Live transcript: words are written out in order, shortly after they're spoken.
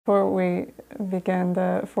Before we begin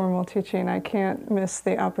the formal teaching, I can't miss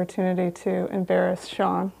the opportunity to embarrass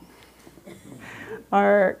Sean,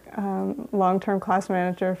 our long-term class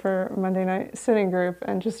manager for Monday night sitting group,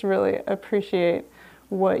 and just really appreciate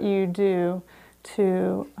what you do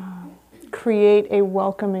to create a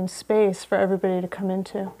welcoming space for everybody to come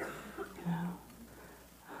into.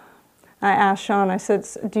 I asked Sean, I said,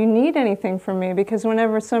 do you need anything from me? Because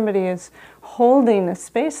whenever somebody is holding a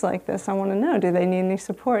space like this, I want to know, do they need any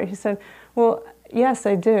support? He said, well, yes,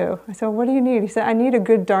 I do. I said, what do you need? He said, I need a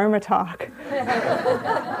good Dharma talk.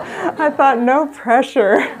 I thought, no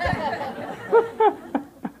pressure.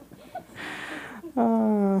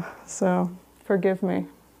 So, forgive me.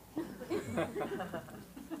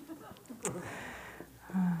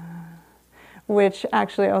 Which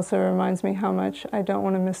actually also reminds me how much I don't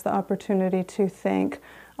want to miss the opportunity to thank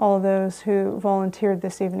all those who volunteered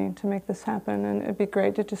this evening to make this happen. And it'd be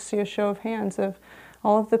great to just see a show of hands of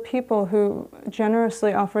all of the people who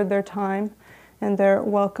generously offered their time and their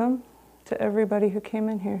welcome to everybody who came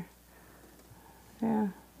in here. Yeah,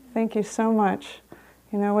 thank you so much.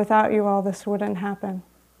 You know, without you all, this wouldn't happen.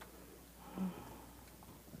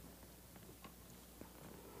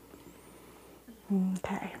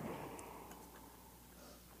 Okay.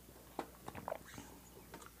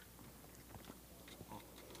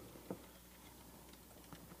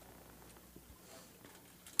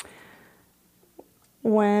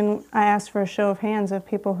 When I asked for a show of hands of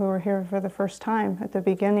people who were here for the first time at the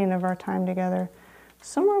beginning of our time together,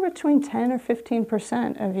 somewhere between 10 or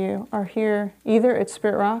 15% of you are here either at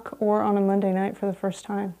Spirit Rock or on a Monday night for the first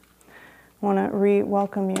time. I want to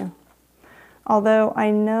re-welcome you. Although I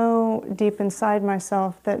know deep inside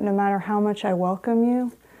myself that no matter how much I welcome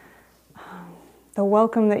you, the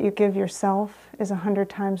welcome that you give yourself is 100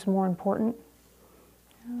 times more important.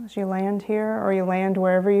 You know, as you land here or you land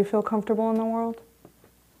wherever you feel comfortable in the world.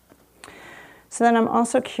 So then I'm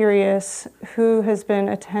also curious who has been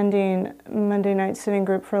attending Monday night sitting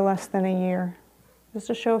group for less than a year. Just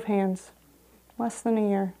a show of hands. Less than a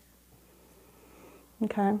year.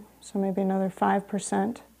 Okay, so maybe another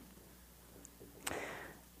 5%.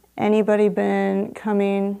 Anybody been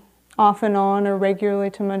coming off and on or regularly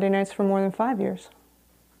to Monday nights for more than 5 years?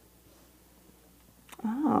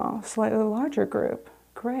 Oh, slightly larger group.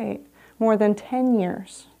 Great. More than 10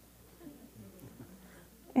 years.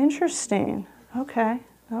 Interesting. Okay,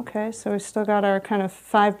 so we've still got our kind of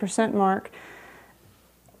 5% mark.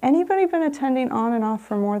 Anybody been attending on and off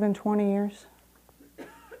for more than 20 years?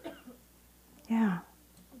 Yeah.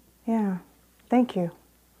 Thank you.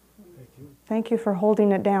 Thank you for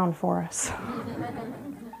holding it down for us.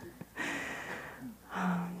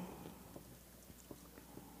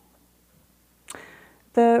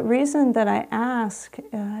 The reason that I ask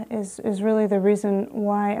is really the reason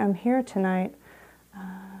why I'm here tonight.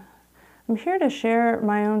 I'm here to share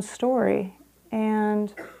my own story,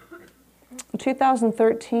 and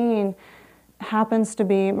 2013 happens to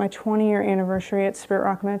be my 20-year anniversary at Spirit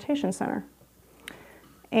Rock Meditation Center.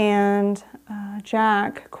 And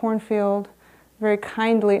Jack Cornfield, very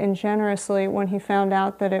kindly and generously, when he found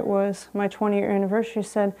out that it was my 20-year anniversary,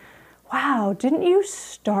 said, wow, didn't you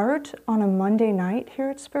start on a Monday night here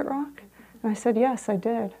at Spirit Rock? And I said, yes, I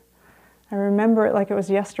did. I remember it like it was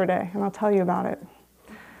yesterday, and I'll tell you about it.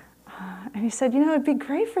 And he said, you know, it'd be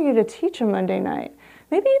great for you to teach a Monday night.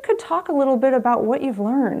 Maybe you could talk a little bit about what you've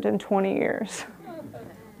learned in 20 years.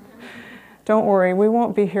 Don't worry, we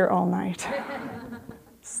won't be here all night.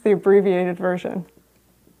 It's the abbreviated version.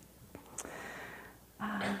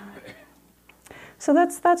 So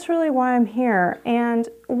that's really why I'm here. And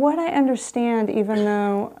what I understand, even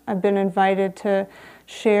though I've been invited to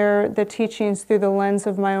share the teachings through the lens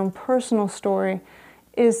of my own personal story,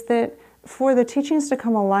 is that for the teachings to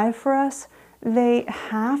come alive for us, they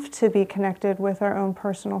have to be connected with our own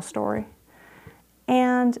personal story.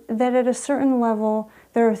 And that at a certain level,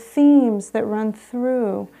 there are themes that run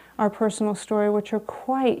through our personal story which are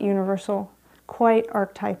quite universal, quite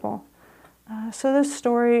archetypal. So this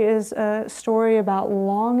story is a story about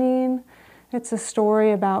longing, it's a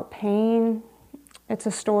story about pain, it's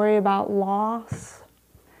a story about loss,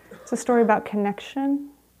 it's a story about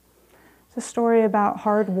connection, it's a story about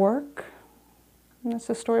hard work, and it's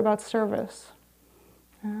a story about service.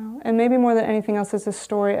 And maybe more than anything else, it's a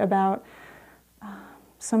story about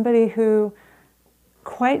somebody who,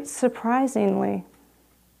 quite surprisingly,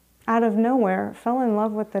 out of nowhere, fell in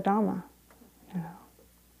love with the Dharma.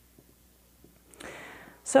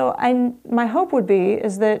 So my hope would be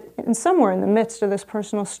is that somewhere in the midst of this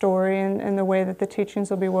personal story and the way that the teachings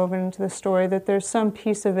will be woven into the story, that there's some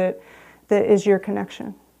piece of it that is your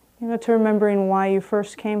connection. You know, to remembering why you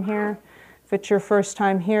first came here, If it's your first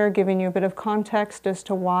time here, giving you a bit of context as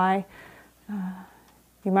to why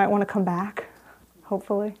you might want to come back,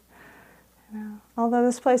 hopefully. Although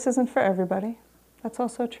this place isn't for everybody, that's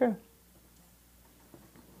also true.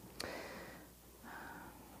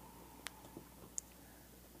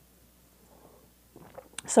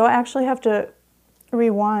 So I actually have to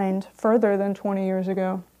rewind further than 20 years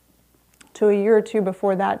ago to a year or two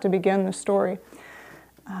before that to begin the story.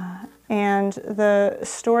 And the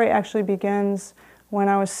story actually begins when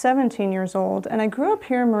I was 17 years old, and I grew up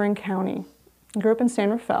here in Marin County. I grew up in San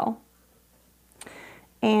Rafael.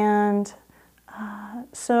 And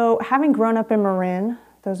so having grown up in Marin,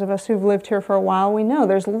 those of us who've lived here for a while, we know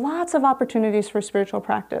there's lots of opportunities for spiritual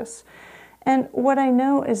practice. And what I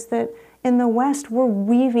know is that in the West, we're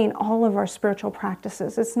weaving all of our spiritual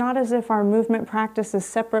practices. It's not as if our movement practice is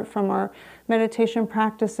separate from our meditation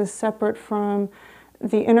practice, is separate from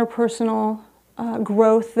the interpersonal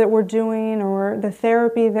growth that we're doing or the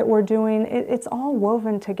therapy that we're doing. It's all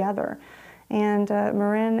woven together. And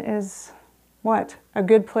Marin is, what? A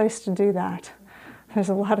good place to do that. There's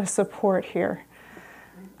a lot of support here.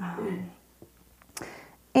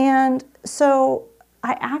 And so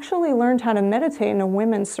I actually learned how to meditate in a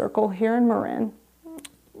women's circle here in Marin.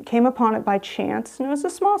 Came upon it by chance, and it was a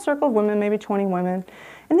small circle of women, maybe 20 women,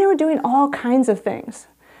 and they were doing all kinds of things.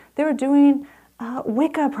 They were doing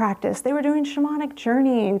Wicca practice, they were doing shamanic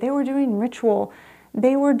journeying, they were doing ritual,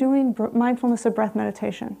 they were doing mindfulness of breath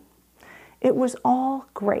meditation. It was all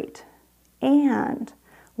great. And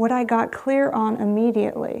what I got clear on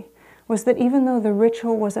immediately was that even though the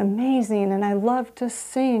ritual was amazing and I loved to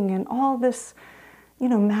sing and all this,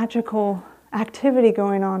 magical activity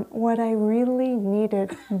going on, what I really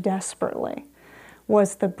needed desperately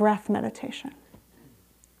was the breath meditation.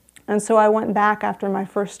 And so I went back after my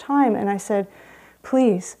first time and I said,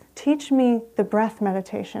 please teach me the breath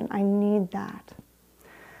meditation. I need that.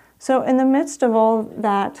 So in the midst of all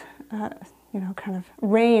that, kind of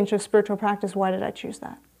range of spiritual practice, why did I choose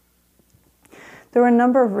that? There were a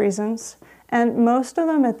number of reasons, and most of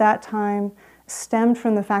them at that time stemmed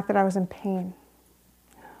from the fact that I was in pain.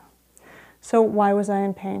 So why was I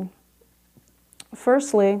in pain?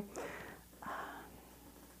 Firstly,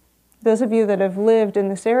 those of you that have lived in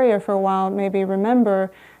this area for a while maybe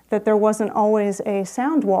remember that there wasn't always a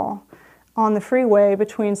sound wall on the freeway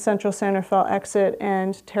between Central San Rafael exit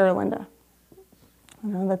and Terra Linda.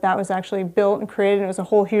 That was actually built and created, and it was a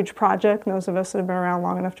whole huge project. Those of us that have been around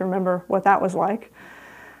long enough to remember what that was like.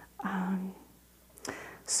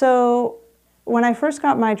 So when I first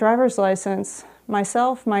got my driver's license,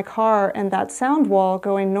 myself, my car, and that sound wall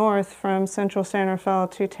going north from Central San Rafael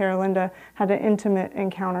to Terra Linda had an intimate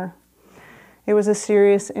encounter. It was a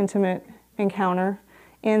serious, intimate encounter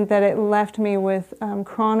in that it left me with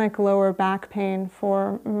chronic lower back pain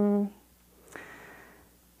for,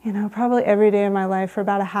 probably every day of my life for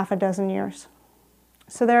about a half a dozen years.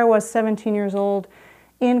 So there I was, 17 years old,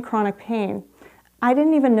 in chronic pain. I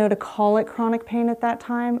didn't even know to call it chronic pain at that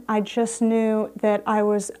time. I just knew that I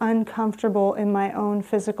was uncomfortable in my own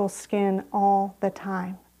physical skin all the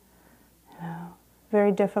time.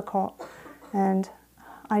 Very difficult. And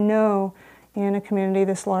I know in a community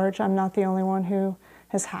this large, I'm not the only one who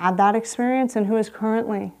has had that experience and who is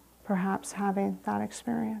currently perhaps having that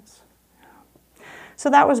experience. So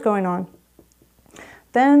that was going on.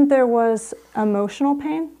 Then there was emotional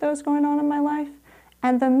pain that was going on in my life.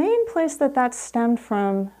 And the main place that stemmed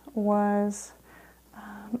from was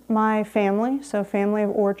my family, so family of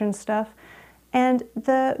origin stuff. And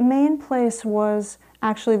the main place was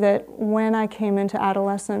actually that when I came into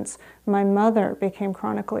adolescence, my mother became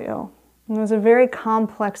chronically ill. And it was a very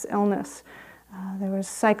complex illness. There was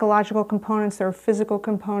psychological components, there were physical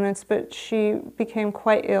components, but she became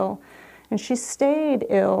quite ill. And she stayed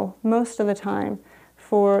ill most of the time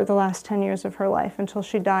for the last 10 years of her life until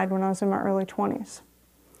she died when I was in my early 20s.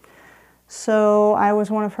 So I was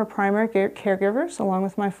one of her primary caregivers along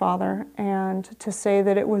with my father, and to say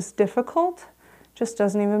that it was difficult just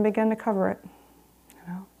doesn't even begin to cover it.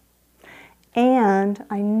 And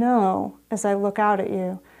I know as I look out at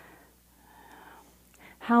you,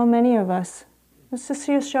 how many of us, let's just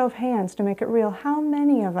see a show of hands to make it real, how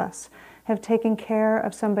many of us have taken care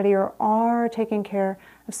of somebody or are taking care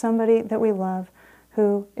of somebody that we love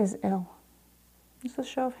who is ill? Just a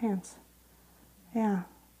show of hands. Yeah,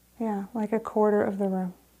 like a quarter of the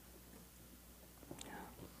room.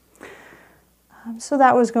 So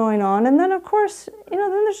that was going on. And then, of course, then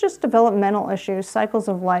there's just developmental issues, cycles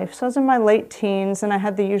of life. So I was in my late teens, and I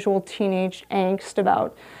had the usual teenage angst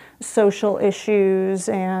about social issues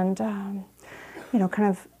and, kind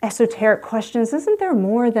of esoteric questions. Isn't there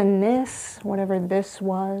more than this, whatever this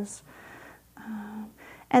was?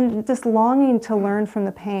 And this longing to learn from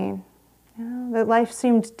the pain. You know, that life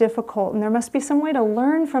seemed difficult, and there must be some way to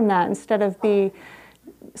learn from that instead of be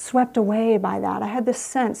swept away by that. I had this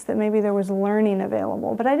sense that maybe there was learning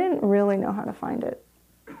available, but I didn't really know how to find it.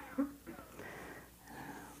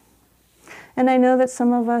 And I know that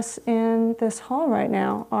some of us in this hall right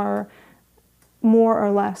now are more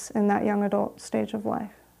or less in that young adult stage of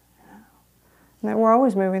life. And that we're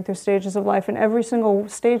always moving through stages of life, and every single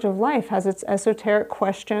stage of life has its esoteric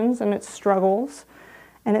questions and its struggles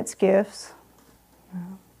and its gifts.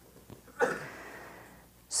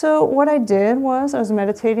 So what I did was I was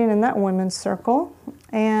meditating in that women's circle,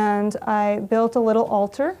 and I built a little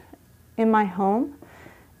altar in my home.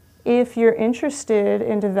 If you're interested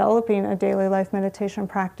in developing a daily life meditation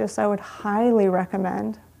practice, I would highly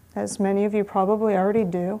recommend, as many of you probably already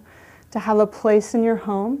do, to have a place in your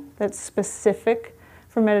home that's specific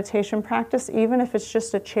for meditation practice, even if it's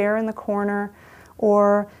just a chair in the corner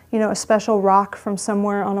or, you know, a special rock from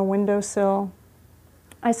somewhere on a windowsill.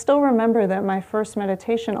 I still remember that my first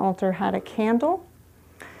meditation altar had a candle.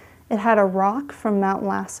 It had a rock from Mount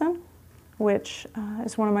Lassen, which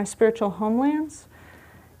is one of my spiritual homelands.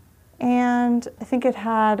 And I think it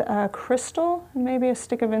had a crystal and maybe a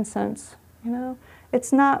stick of incense. You know,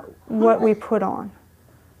 it's not what we put on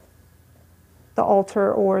the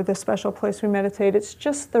altar or the special place we meditate. It's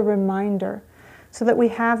just the reminder so that we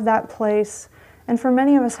have that place. And for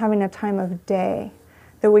many of us, having a time of day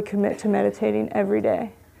that we commit to meditating every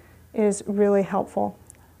day is really helpful.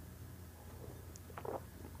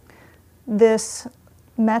 This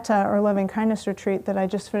metta or loving kindness retreat that I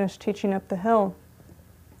just finished teaching up the hill,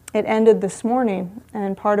 it ended this morning,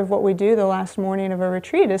 and part of what we do the last morning of a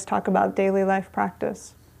retreat is talk about daily life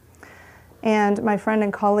practice. And my friend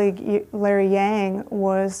and colleague Larry Yang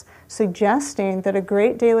was suggesting that a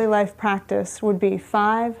great daily life practice would be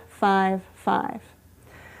 5, 5, 5.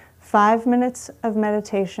 5 minutes of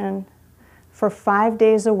meditation for 5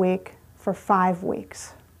 days a week for 5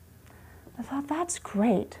 weeks. I thought, that's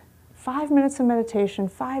great. 5 minutes of meditation,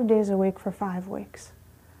 5 days a week for 5 weeks.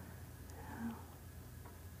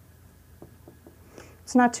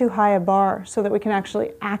 It's not too high a bar so that we can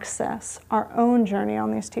actually access our own journey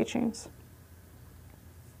on these teachings.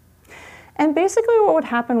 And basically what would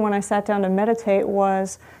happen when I sat down to meditate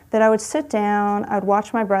was that I would sit down, I'd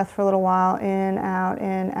watch my breath for a little while, in, out,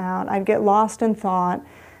 I'd get lost in thought,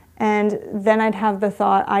 and then I'd have the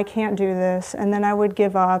thought, I can't do this, and then I would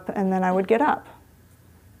give up, and then I would get up.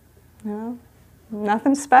 You know,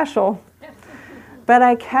 nothing special. But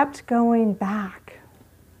I kept going back.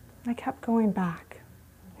 I kept going back.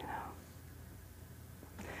 You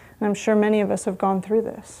know. And I'm sure many of us have gone through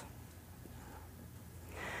this.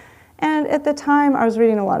 And at the time, I was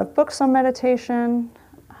reading a lot of books on meditation.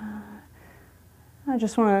 I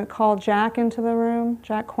just want to call Jack into the room,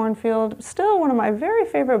 Jack Kornfield. Still one of my very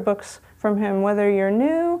favorite books from him, whether you're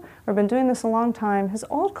new or been doing this a long time, his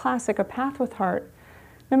old classic, A Path with Heart.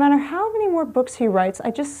 No matter how many more books he writes,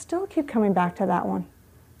 I just still keep coming back to that one.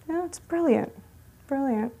 Yeah, it's brilliant,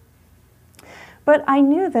 brilliant. But I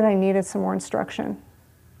knew that I needed some more instruction.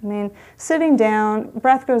 I mean, sitting down,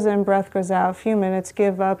 breath goes in, breath goes out, a few minutes,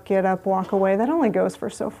 give up, get up, walk away, that only goes for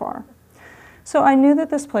so far. So I knew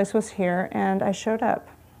that this place was here, and I showed up.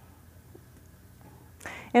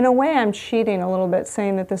 In a way, I'm cheating a little bit,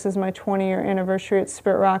 saying that this is my 20-year anniversary at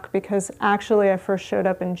Spirit Rock, because actually I first showed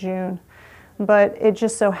up in June. But it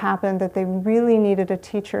just so happened that they really needed a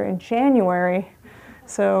teacher in January,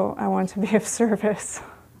 so I wanted to be of service.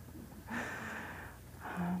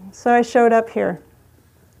 So I showed up here.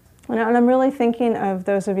 And I'm really thinking of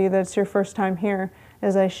those of you that it's your first time here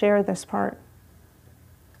as I share this part.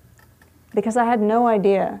 Because I had no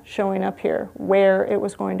idea showing up here where it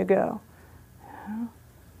was going to go.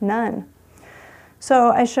 None.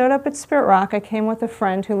 So I showed up at Spirit Rock. I came with a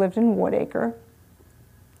friend who lived in Woodacre.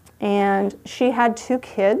 And she had 2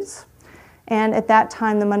 kids. And at that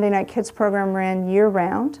time, the Monday Night Kids program ran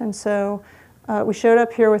year-round. And so we showed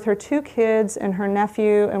up here with her 2 kids and her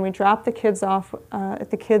nephew, and we dropped the kids off at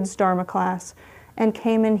the kids' Dharma class and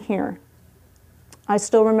came in here. I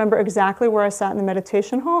still remember exactly where I sat in the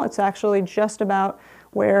meditation hall. It's actually just about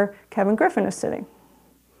where Kevin Griffin is sitting.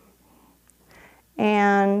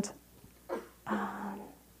 And,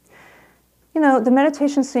 you know, the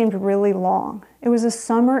meditation seemed really long. It was a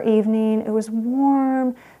summer evening. It was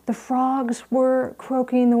warm. The frogs were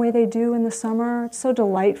croaking the way they do in the summer. It's so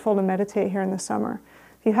delightful to meditate here in the summer.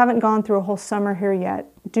 If you haven't gone through a whole summer here yet,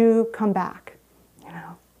 do come back. You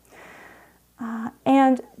know.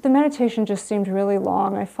 And the meditation just seemed really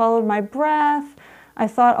long. I followed my breath. I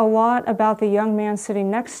thought a lot about the young man sitting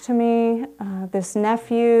next to me, this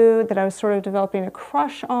nephew that I was sort of developing a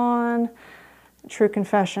crush on. True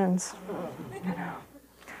confessions.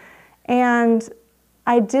 And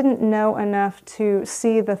I didn't know enough to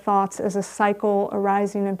see the thoughts as a cycle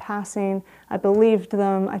arising and passing. I believed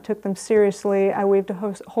them, I took them seriously, I weaved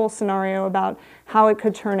a whole scenario about how it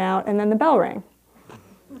could turn out, and then the bell rang.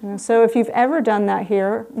 So if you've ever done that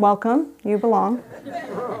here, welcome, you belong.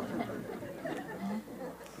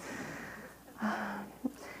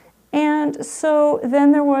 And so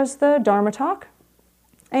then there was the Dharma talk,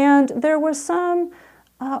 and there was some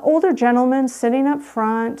older gentleman sitting up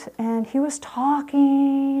front, and he was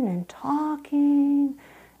talking and talking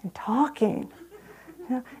and talking.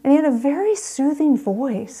 And he had a very soothing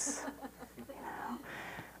voice.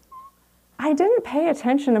 I didn't pay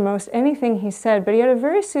attention to most anything he said, but he had a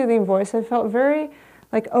very soothing voice. I felt very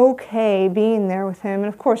okay being there with him. And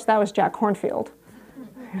of course, that was Jack Kornfield.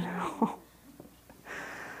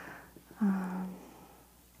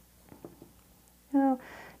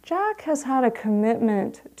 Jack has had a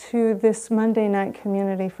commitment to this Monday night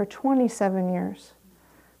community for 27 years,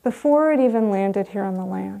 before it even landed here on the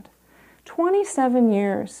land. 27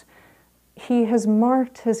 years, he has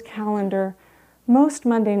marked his calendar most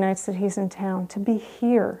Monday nights that he's in town to be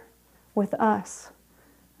here with us.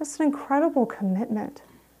 That's an incredible commitment.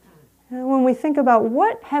 When we think about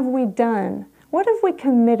what have we done, what have we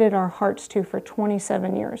committed our hearts to for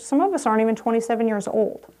 27 years? Some of us aren't even 27 years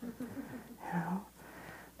old.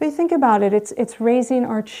 But you think about it, it's raising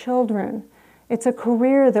our children. It's a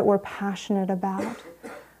career that we're passionate about,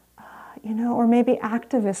 or maybe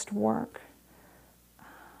activist work.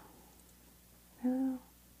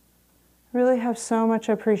 Really have so much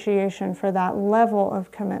appreciation for that level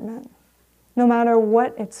of commitment, no matter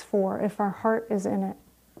what it's for, if our heart is in it.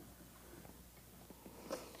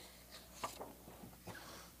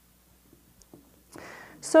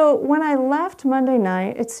 So when I left Monday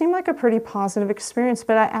night, it seemed like a pretty positive experience,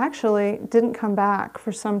 but I actually didn't come back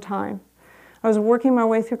for some time. I was working my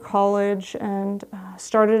way through college and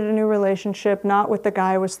started a new relationship, not with the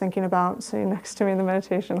guy I was thinking about sitting next to me in the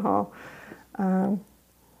meditation hall.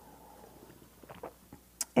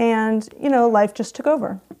 And life just took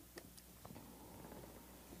over.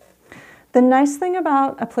 The nice thing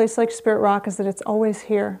about a place like Spirit Rock is that it's always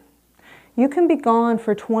here. You can be gone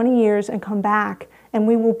for 20 years and come back, and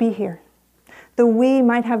we will be here. The we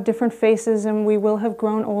might have different faces and we will have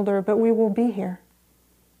grown older, but we will be here.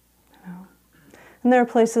 And there are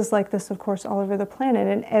places like this, of course, all over the planet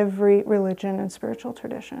in every religion and spiritual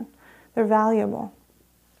tradition. They're valuable.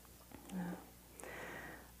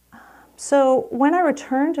 So when I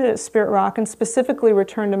returned to Spirit Rock, and specifically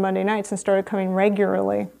returned to Monday nights and started coming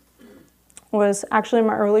regularly, was actually in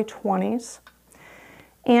my early 20s.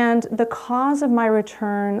 And the cause of my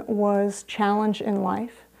return was challenge in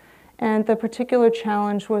life. And the particular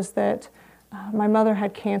challenge was that my mother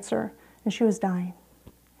had cancer and she was dying.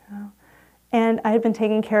 And I had been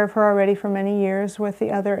taking care of her already for many years with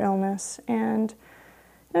the other illness. And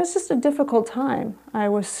it was just a difficult time. I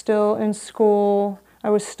was still in school, I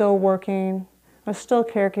was still working, I was still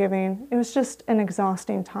caregiving. It was just an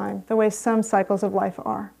exhausting time, the way some cycles of life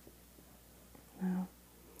are.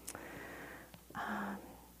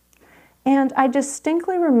 And I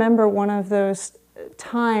distinctly remember one of those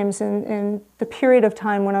times in the period of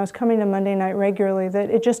time when I was coming to Monday night regularly that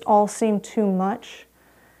it just all seemed too much.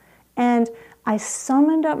 And I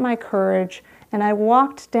summoned up my courage and I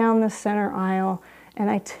walked down the center aisle and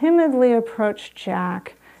I timidly approached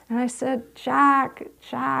Jack and I said, Jack,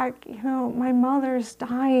 my mother's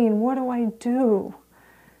dying. What do I do?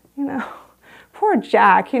 Poor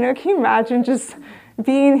Jack, can you imagine just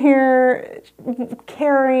being here,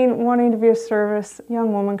 caring, wanting to be of service?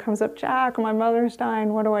 Young woman comes up, Jack, my mother's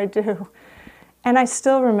dying, what do I do? And I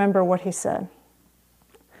still remember what he said.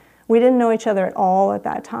 We didn't know each other at all at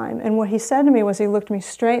that time. And what he said to me was he looked me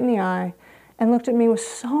straight in the eye and looked at me with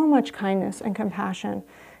so much kindness and compassion.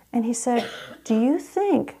 And he said, do you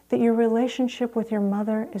think that your relationship with your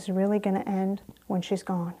mother is really going to end when she's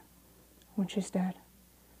gone, when she's dead?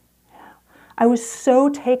 I was so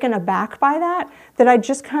taken aback by that I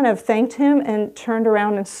just kind of thanked him and turned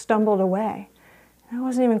around and stumbled away. And I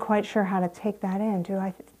wasn't even quite sure how to take that in.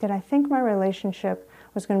 Did I think my relationship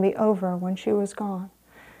was going to be over when she was gone?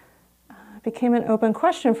 It became an open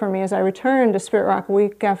question for me as I returned to Spirit Rock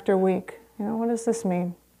week after week. What does this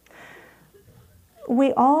mean?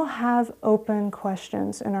 We all have open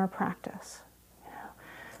questions in our practice.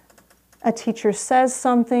 A teacher says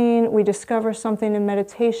something, we discover something in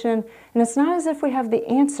meditation, and it's not as if we have the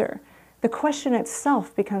answer. The question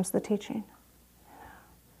itself becomes the teaching.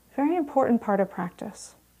 Very important part of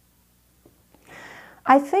practice.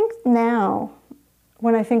 I think now,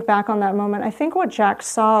 when I think back on that moment, I think what Jack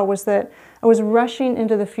saw was that I was rushing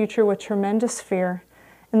into the future with tremendous fear,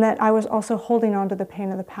 and that I was also holding on to the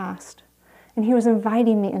pain of the past. And he was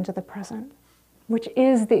inviting me into the present, which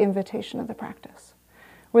is the invitation of the practice,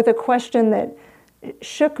 with a question that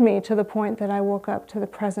shook me to the point that I woke up to the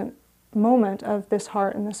present moment of this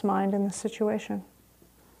heart and this mind and this situation.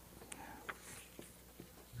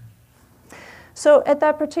 So at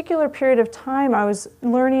that particular period of time, I was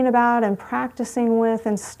learning about and practicing with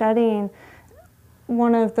and studying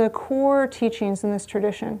one of the core teachings in this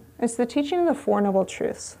tradition. It's the teaching of the Four Noble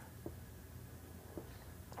Truths.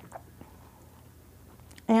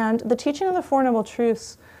 And the teaching of the Four Noble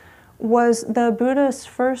Truths was the Buddha's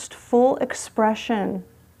first full expression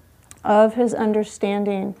of his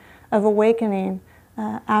understanding of awakening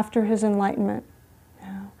after his enlightenment.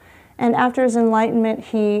 And after his enlightenment,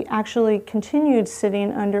 he actually continued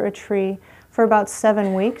sitting under a tree for about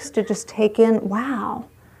 7 weeks to just take in, wow,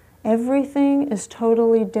 everything is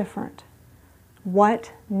totally different.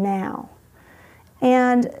 What now?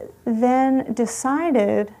 And then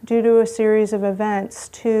decided, due to a series of events,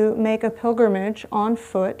 to make a pilgrimage on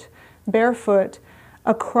foot, barefoot,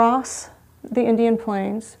 across the Indian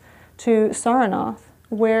plains to Sarnath,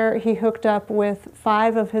 where he hooked up with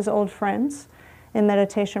 5 of his old friends in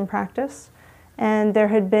meditation practice. And there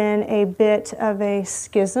had been a bit of a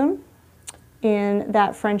schism in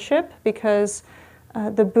that friendship because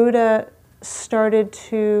the Buddha started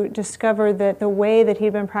to discover that the way that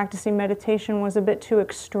he'd been practicing meditation was a bit too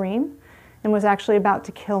extreme and was actually about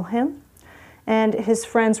to kill him. And his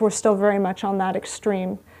friends were still very much on that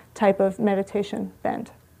extreme type of meditation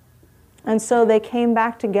bent. And so they came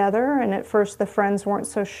back together, and at first the friends weren't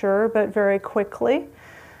so sure, but very quickly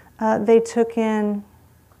they took in,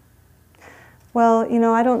 well, you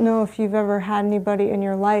know, I don't know if you've ever had anybody in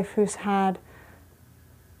your life who's had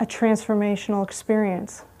a transformational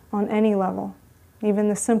experience on any level, even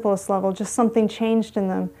the simplest level, just something changed in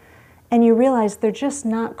them. And you realize they're just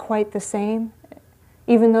not quite the same,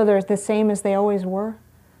 even though they're the same as they always were.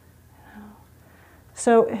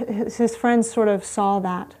 So his friends sort of saw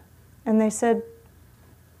that, and they said,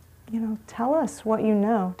 you know, tell us what you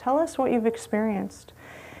know. Tell us what you've experienced.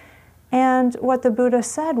 And what the Buddha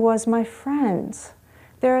said was, my friends,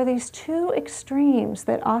 there are these 2 extremes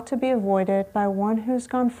that ought to be avoided by one who's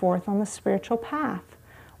gone forth on the spiritual path.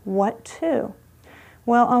 What 2?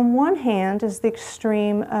 Well, on one hand is the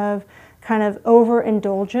extreme of kind of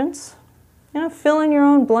overindulgence. You know, fill in your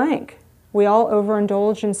own blank. We all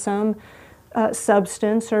overindulge in some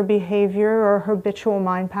substance or behavior or habitual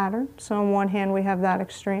mind pattern. So on one hand, we have that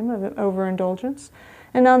extreme of overindulgence.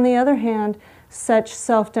 And on the other hand, such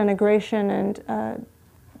self-denigration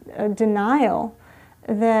and denial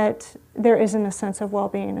that there isn't a sense of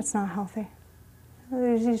well-being. It's not healthy.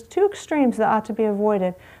 There's these 2 extremes that ought to be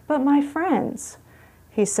avoided. But my friends,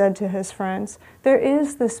 he said to his friends, there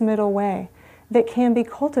is this middle way that can be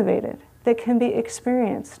cultivated, that can be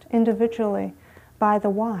experienced individually by the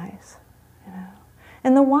wise. You know?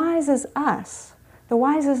 And the wise is us. The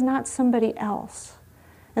wise is not somebody else.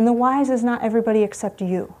 And the wise is not everybody except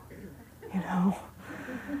you. You know?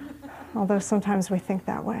 Although sometimes we think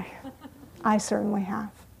that way. I certainly have.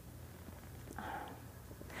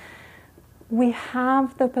 We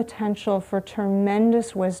have the potential for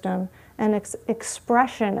tremendous wisdom and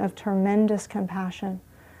expression of tremendous compassion.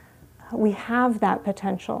 We have that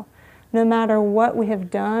potential, no matter what we have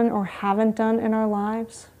done or haven't done in our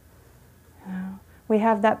lives. You know, we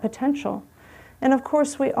have that potential. And of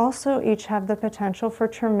course, we also each have the potential for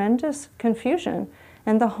tremendous confusion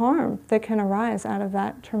and the harm that can arise out of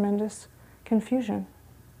that tremendous confusion.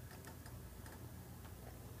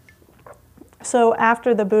 So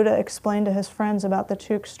after the Buddha explained to his friends about the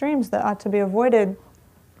 2 extremes that ought to be avoided,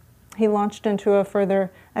 he launched into a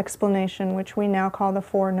further explanation, which we now call the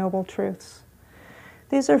Four Noble Truths.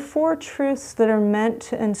 These are 4 truths that are meant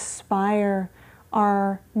to inspire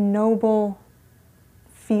our noble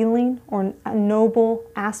feeling or a noble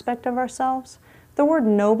aspect of ourselves. If the word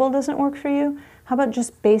noble doesn't work for you, how about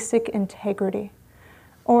just basic integrity?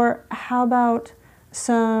 Or how about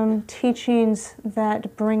some teachings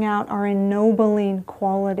that bring out our ennobling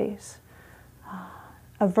qualities?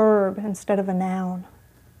 A verb instead of a noun.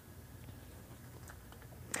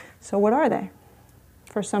 So what are they?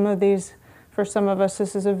 For some of us,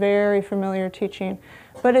 this is a very familiar teaching.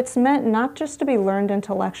 But it's meant not just to be learned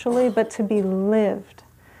intellectually, but to be lived.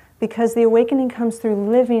 Because the awakening comes through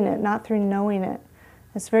living it, not through knowing it.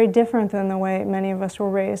 It's very different than the way many of us were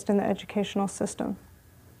raised in the educational system.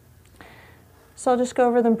 So I'll just go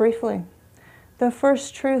over them briefly. The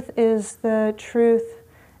first truth is the truth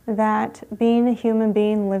that being a human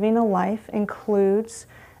being living a life includes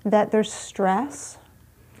that there's stress,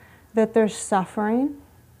 that there's suffering,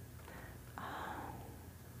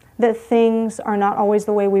 that things are not always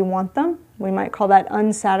the way we want them. We might call that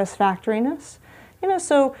unsatisfactoriness.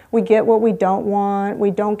 So we get what we don't want, we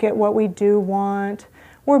don't get what we do want.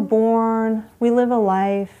 We're born, we live a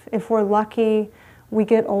life. If we're lucky, we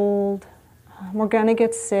get old, we're gonna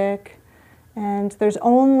get sick, and there's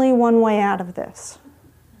only one way out of this.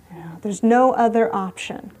 There's no other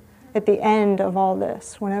option at the end of all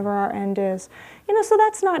this, whenever our end is. So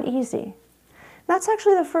that's not easy. That's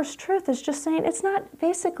actually the first truth, is just saying it's not,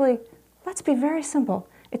 basically, let's be very simple.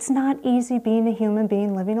 It's not easy being a human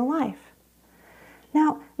being living a life.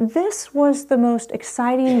 Now, this was the most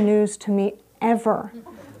exciting news to me ever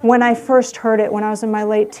when I first heard it when I was in my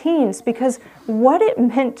late teens, because what it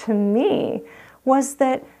meant to me was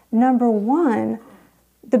that, number one,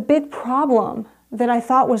 the big problem that I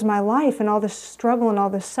thought was my life and all this struggle and all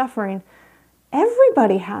this suffering,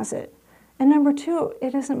 everybody has it. And number two,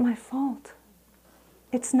 it isn't my fault.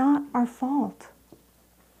 It's not our fault.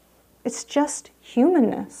 It's just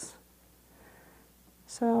humanness.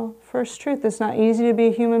 So, first truth, it's not easy to be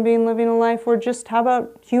a human being living a life. Or just, how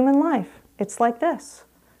about human life? It's like this.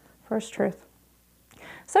 First truth.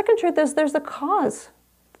 Second truth is there's a cause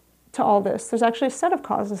to all this. There's actually a set of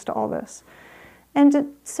causes to all this. And to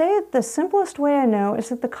say it the simplest way I know is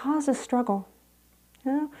that the cause is struggle.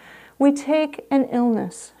 We take an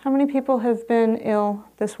illness. How many people have been ill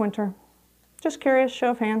this winter? Just curious,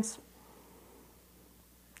 show of hands.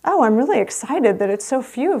 Oh, I'm really excited that it's so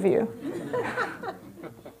few of you.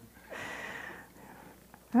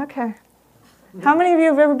 Okay. How many of you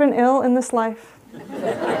have ever been ill in this life?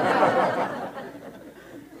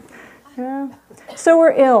 So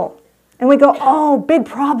we're ill, and we go, oh, big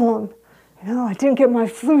problem. I didn't get my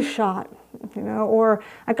flu shot, or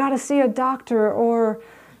I got to see a doctor, or,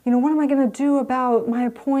 what am I going to do about my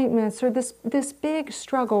appointments, or this big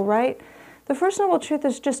struggle, right? The first noble truth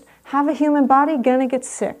is just have a human body, gonna get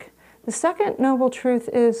sick. The second noble truth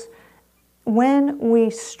is when we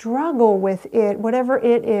struggle with it, whatever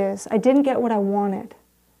it is, I didn't get what I wanted.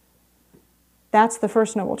 That's the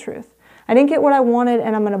first noble truth. I didn't get what I wanted,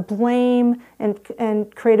 and I'm going to blame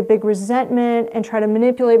and create a big resentment and try to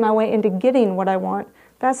manipulate my way into getting what I want.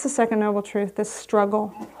 That's the second noble truth, this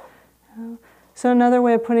struggle. So another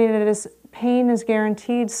way of putting it is pain is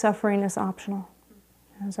guaranteed, suffering is optional.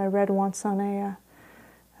 As I read once on a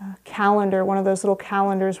calendar, one of those little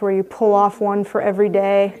calendars where you pull off one for every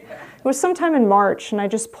day. It was sometime in March, and I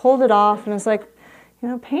just pulled it off, and it's like,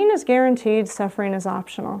 pain is guaranteed, suffering is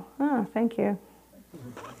optional. Oh, thank you.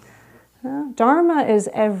 Dharma is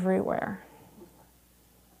everywhere.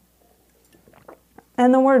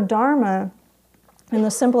 And the word Dharma, in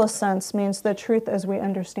the simplest sense, means the truth as we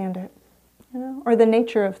understand it, or the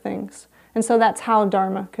nature of things. And so that's how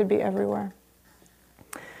Dharma could be everywhere.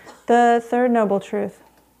 The third noble truth.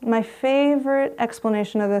 My favorite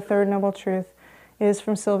explanation of the third noble truth is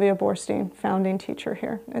from Sylvia Boorstein, founding teacher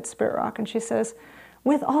here at Spirit Rock. And she says,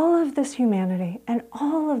 with all of this humanity and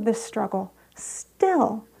all of this struggle,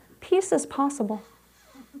 still, peace is possible.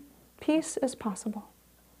 Peace is possible.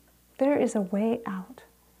 There is a way out.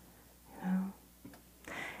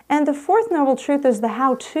 And the fourth noble truth is the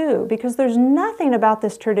how-to, because there's nothing about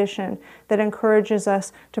this tradition that encourages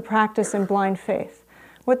us to practice in blind faith.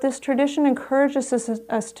 What this tradition encourages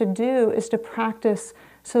us to do is to practice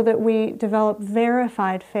so that we develop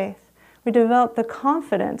verified faith. We develop the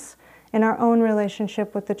confidence in our own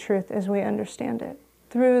relationship with the truth as we understand it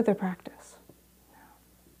through the practice.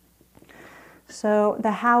 So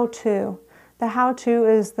the how-to. The how-to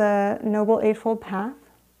is the Noble Eightfold Path.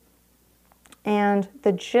 And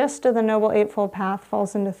the gist of the Noble Eightfold Path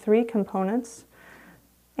falls into three components.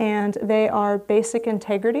 And they are basic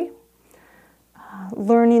integrity,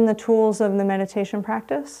 learning the tools of the meditation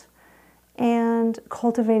practice, and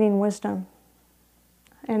cultivating wisdom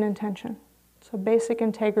and intention. So basic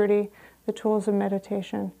integrity, the tools of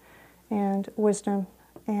meditation, and wisdom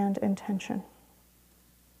and intention.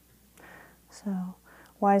 So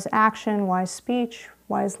wise action, wise speech,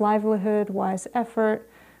 wise livelihood, wise effort,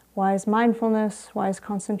 wise mindfulness, wise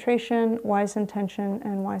concentration, wise intention,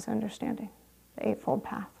 and wise understanding. The Eightfold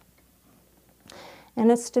Path.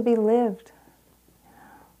 And it's to be lived.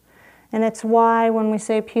 And it's why when we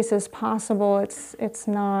say peace is possible, it's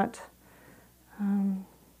not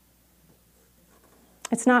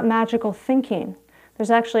magical thinking.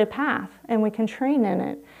 There's actually a path, and we can train in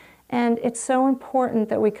it. And it's so important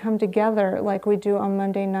that we come together like we do on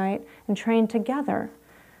Monday night and train together,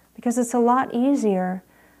 because it's a lot easier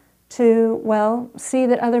to, well, see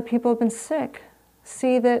that other people have been sick,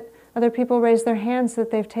 see that other people raise their hands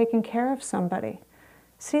that they've taken care of somebody,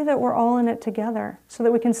 see that we're all in it together so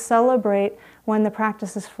that we can celebrate when the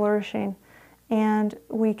practice is flourishing and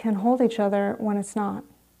we can hold each other when it's not.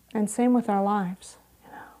 And same with our lives.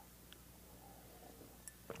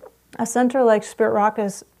 A center like Spirit Rock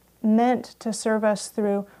is meant to serve us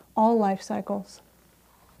through all life cycles.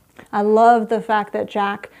 I love the fact that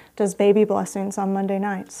Jack does baby blessings on Monday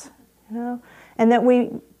nights, and that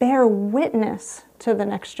we bear witness to the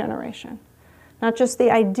next generation. Not just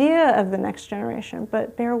the idea of the next generation,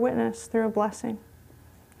 but bear witness through a blessing.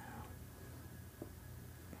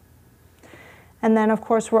 And then, of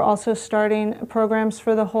course, we're also starting programs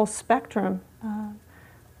for the whole spectrum,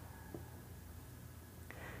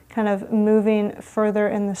 kind of moving further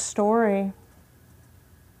in the story.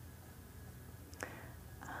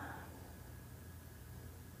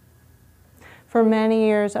 For many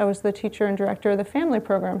years, I was the teacher and director of the family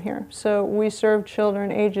program here. So we served children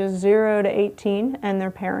ages 0 to 18 and their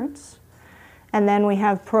parents. And then we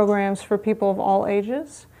have programs for people of all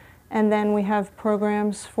ages. And then we have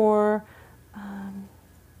programs for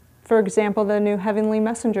example, the new Heavenly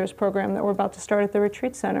Messengers program that we're about to start at the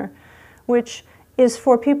Retreat Center, which is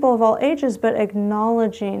for people of all ages, but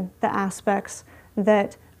acknowledging the aspects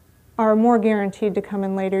that are more guaranteed to come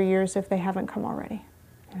in later years if they haven't come already.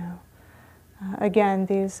 Again,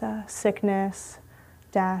 these sickness,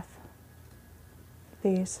 death,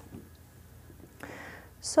 these.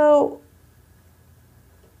 So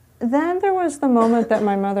then there was the moment that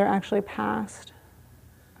my mother actually passed.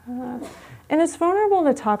 And it's vulnerable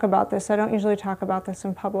to talk about this. I don't usually talk about this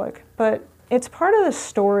in public, but it's part of the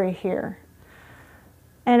story here.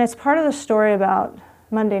 And it's part of the story about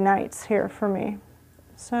Monday nights here for me.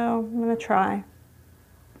 So I'm going to try.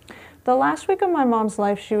 The last week of my mom's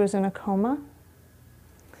life, she was in a coma.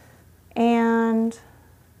 And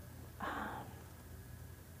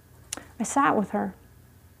I sat with her.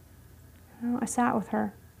 I sat with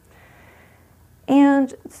her.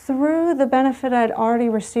 And through the benefit I'd already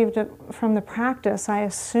received from the practice, I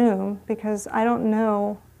assume, because I don't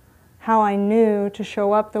know how I knew to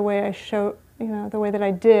show up the way I the way that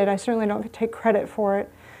I did. I certainly don't take credit for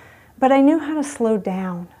it. But I knew how to slow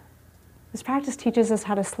down. This practice teaches us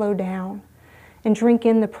how to slow down and drink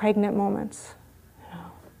in the pregnant moments.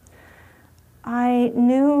 I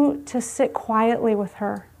knew to sit quietly with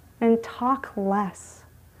her and talk less.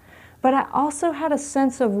 But I also had a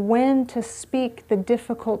sense of when to speak the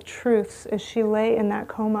difficult truths as she lay in that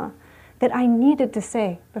coma that I needed to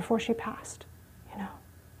say before she passed.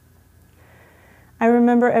 I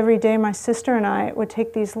remember every day my sister and I would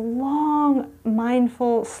take these long,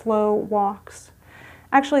 mindful, slow walks.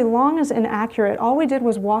 Actually, long is inaccurate. All we did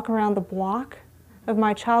was walk around the block of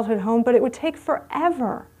my childhood home, but it would take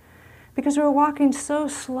forever because we were walking so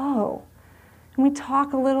slow. And we'd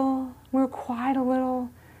talk a little, we were quiet a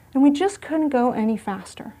little, and we just couldn't go any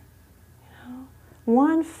faster.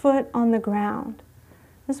 1 foot on the ground.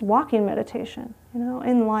 This is walking meditation,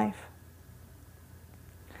 in life.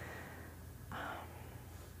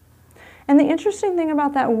 And the interesting thing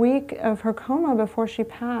about that week of her coma before she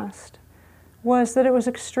passed was that it was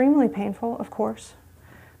extremely painful, of course,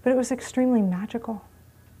 but it was extremely magical.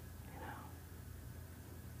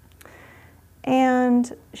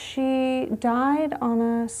 And she died on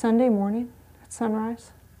a Sunday morning at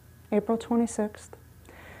sunrise, April 26th.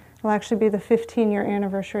 It'll actually be the 15-year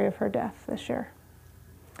anniversary of her death this year.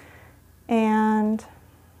 And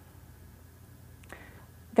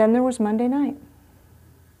then there was Monday night.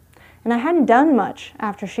 And I hadn't done much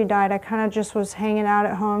after she died. I kind of just was hanging out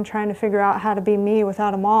at home trying to figure out how to be me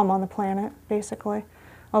without a mom on the planet, basically.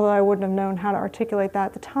 Although I wouldn't have known how to articulate that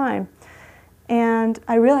at the time. And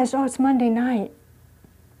I realized, it's Monday night.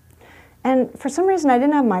 And for some reason I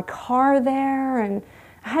didn't have my car there, and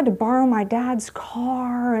I had to borrow my dad's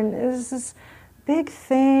car, and it was this big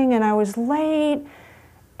thing, and I was late.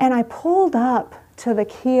 And I pulled up to the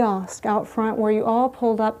kiosk out front where you all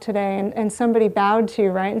pulled up today, and somebody bowed to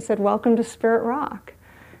you, right, and said, "Welcome to Spirit Rock,"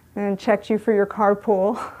 and checked you for your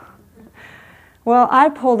carpool. Well, I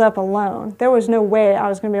pulled up alone. There was no way I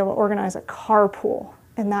was going to be able to organize a carpool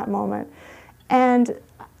in that moment. And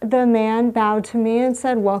the man bowed to me and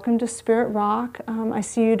said, "Welcome to Spirit Rock. I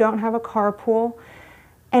see you don't have a carpool."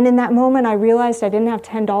 And in that moment, I realized I didn't have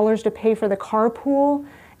 $10 to pay for the carpool,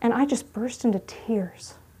 and I just burst into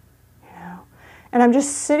tears. And I'm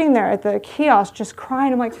just sitting there at the kiosk just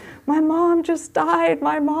crying. I'm like, my mom just died.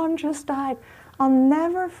 My mom just died. I'll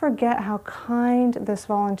never forget how kind this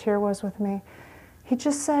volunteer was with me. He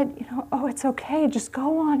just said, "Oh, it's okay. Just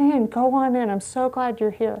go on in. Go on in. I'm so glad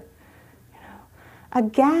you're here."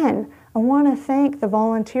 Again, I want to thank the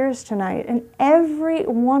volunteers tonight and every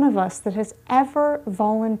one of us that has ever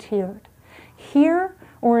volunteered here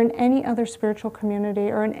or in any other spiritual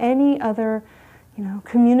community or in any other,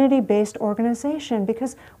 community-based organization,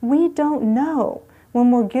 because we don't know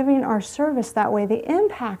when we're giving our service that way the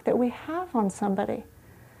impact that we have on somebody.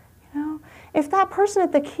 If that person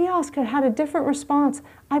at the kiosk had had a different response,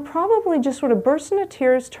 I probably just would have burst into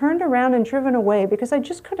tears, turned around and driven away because I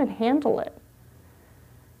just couldn't handle it.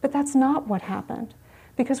 But that's not what happened,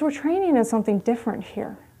 because we're training in something different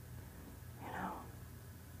here.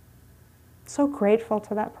 So grateful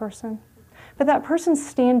to that person. But that person's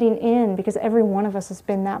standing in because every one of us has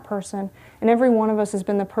been that person, and every one of us has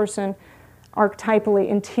been the person archetypally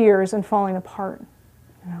in tears and falling apart.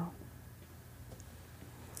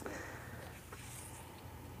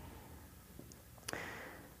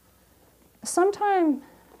 Sometime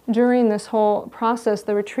during this whole process,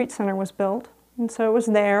 the retreat center was built. And so it was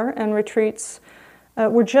there, and retreats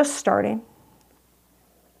were just starting.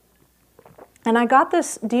 And I got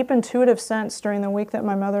this deep intuitive sense during the week that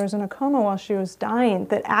my mother was in a coma while she was dying,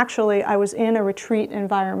 that actually I was in a retreat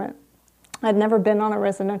environment. I'd never been on a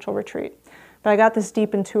residential retreat, but I got this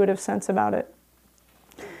deep intuitive sense about it.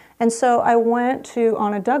 And so I went to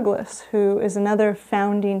Anna Douglas, who is another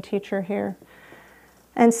founding teacher here,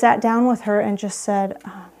 and sat down with her and just said,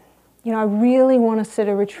 I really want to sit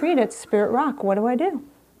a retreat at Spirit Rock. What do I do?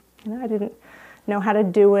 I didn't know how to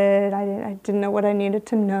do it. I didn't know what I needed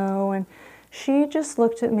to know. And she just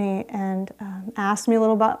looked at me and asked me a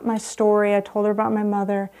little about my story. I told her about my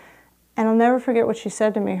mother. And I'll never forget what she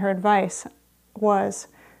said to me. Her advice was,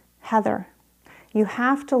 Heather, you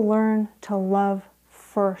have to learn to love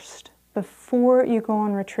first before you go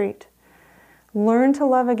on retreat. Learn to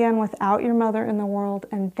love again without your mother in the world,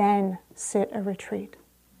 and then sit a retreat.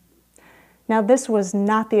 Now, this was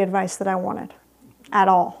not the advice that I wanted at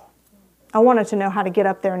all. I wanted to know how to get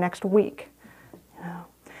up there next week.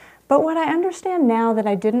 But what I understand now that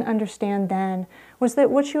I didn't understand then was that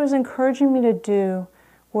what she was encouraging me to do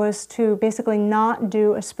was to basically not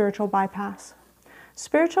do a spiritual bypass.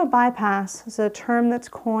 Spiritual bypass is a term that's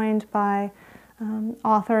coined by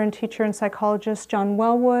author and teacher and psychologist John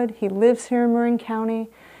Wellwood. He lives here in Marin County.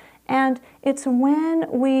 And it's when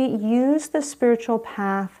we use the spiritual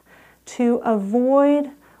path to avoid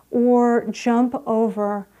or jump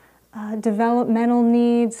over developmental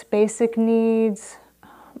needs, basic needs,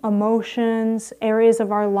 emotions, areas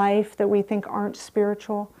of our life that we think aren't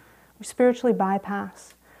spiritual. We spiritually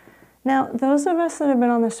bypass. Now, those of us that have been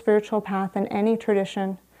on the spiritual path in any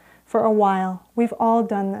tradition for a while, we've all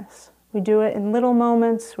done this. We do it in little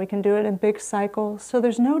moments, we can do it in big cycles, so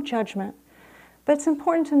there's no judgment. But it's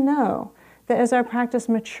important to know that as our practice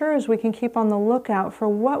matures, we can keep on the lookout for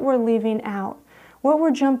what we're leaving out, what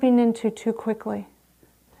we're jumping into too quickly,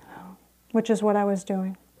 which is what I was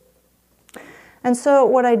doing. And so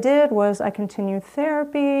what I did was I continued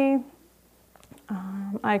therapy,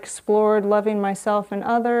 I explored loving myself and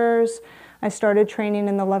others, I started training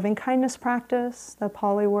in the loving-kindness practice, the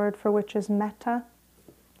Pali word for which is metta.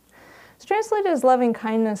 It's translated as loving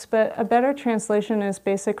kindness, but a better translation is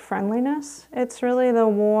basic friendliness. It's really the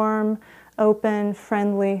warm, open,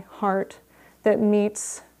 friendly heart that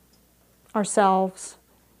meets ourselves,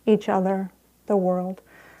 each other, the world.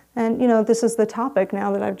 And this is the topic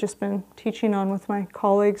now that I've just been teaching on with my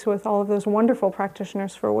colleagues, with all of those wonderful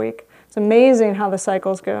practitioners for a week. It's amazing how the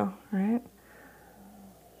cycles go, right?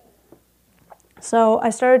 So I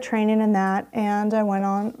started training in that, and I went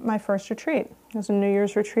on my first retreat. It was a New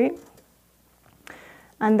Year's retreat.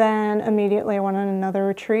 And then immediately I went on another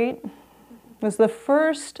retreat. It was the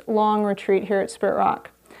first long retreat here at Spirit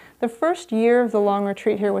Rock. The first year of the long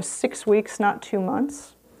retreat here was 6 weeks, not 2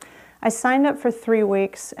 months. I signed up for 3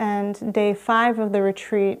 weeks, and day 5 of the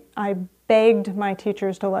retreat, I begged my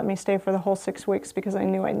teachers to let me stay for the whole 6 weeks because I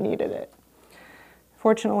knew I needed it.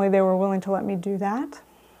 Fortunately, they were willing to let me do that.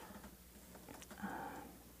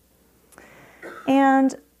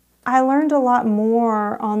 And I learned a lot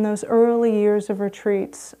more on those early years of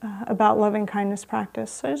retreats about loving kindness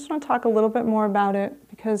practice. So I just want to talk a little bit more about it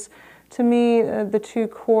because to me, the 2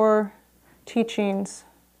 core teachings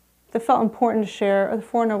that felt important to share are the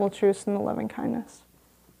Four Noble Truths and the loving kindness.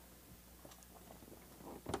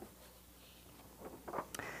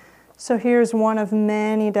 So here's one of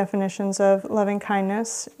many definitions of loving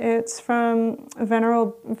kindness. It's from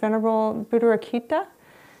Venerable Buddharakkhita,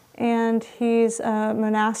 and he's a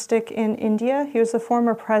monastic in India. He was the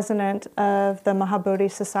former president of the Mahabodhi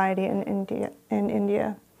Society in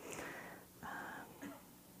India.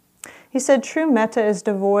 He said, true metta is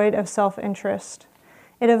devoid of self-interest.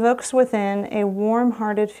 It evokes within a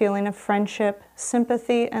warm-hearted feeling of friendship,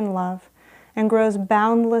 sympathy, and love, and grows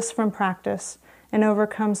boundless from practice and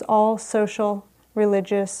overcomes all social,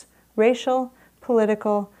 religious, racial,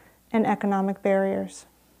 political, and economic barriers.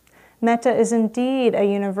 Metta is indeed a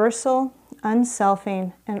universal,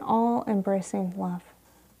 unselfing, and all-embracing love.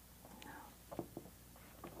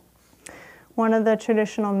 One of the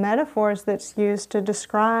traditional metaphors that's used to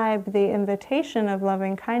describe the invitation of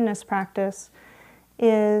loving kindness practice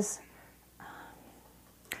is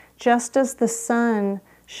just as the sun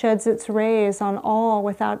sheds its rays on all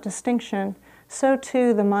without distinction, so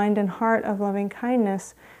too the mind and heart of loving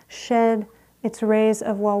kindness shed its rays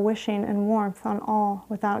of well-wishing and warmth on all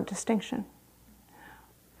without distinction.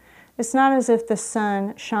 It's not as if the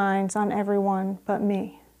sun shines on everyone but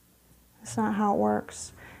me. It's not how it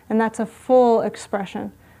works. And that's a full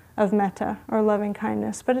expression of metta or loving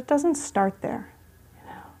kindness, but it doesn't start there.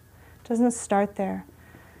 It doesn't start there.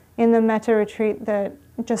 In the metta retreat that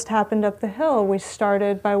just happened up the hill, we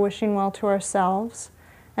started by wishing well to ourselves,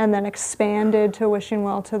 and then expanded to wishing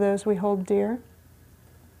well to those we hold dear,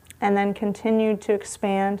 and then continued to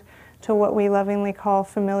expand to what we lovingly call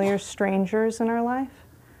familiar strangers in our life.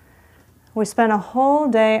 We spent a whole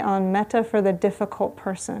day on metta for the difficult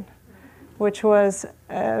person, which was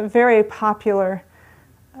a very popular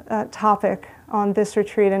topic on this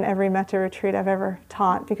retreat and every metta retreat I've ever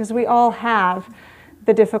taught, because we all have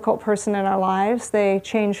the difficult person in our lives. They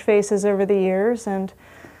change faces over the years, and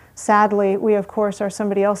sadly, we of course are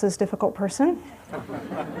somebody else's difficult person.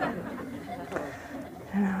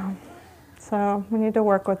 So we need to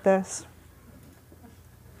work with this.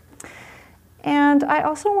 And I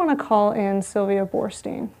also want to call in Sylvia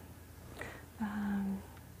Borstein.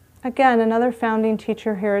 Again, another founding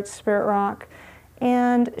teacher here at Spirit Rock.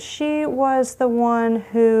 And she was the one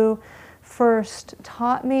who first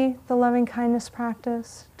taught me the loving kindness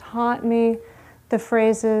practice, taught me the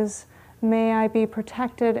phrases, may I be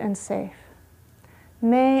protected and safe.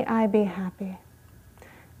 May I be happy.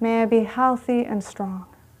 May I be healthy and strong.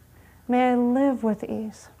 May I live with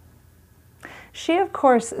ease. She, of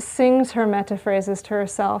course, sings her metta phrases to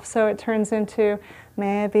herself, so it turns into,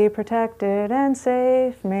 may I be protected and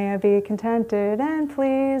safe, may I be contented and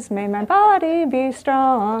pleased, may my body be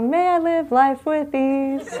strong, may I live life with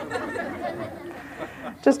ease.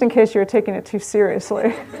 Just in case you were taking it too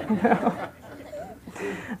seriously.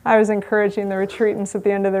 I was encouraging the retreatants at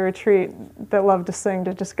the end of the retreat that love to sing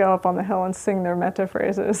to just go up on the hill and sing their metta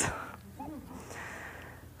phrases.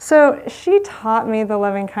 So she taught me the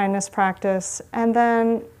loving kindness practice, and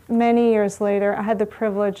then many years later, I had the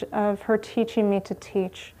privilege of her teaching me to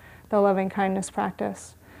teach the loving kindness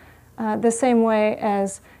practice. The same way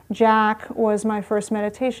as Jack was my first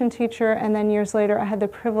meditation teacher, and then years later, I had the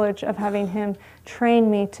privilege of having him train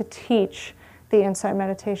me to teach the insight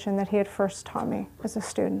meditation that he had first taught me as a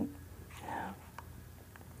student.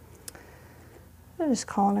 I'll just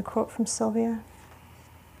call in a quote from Sylvia.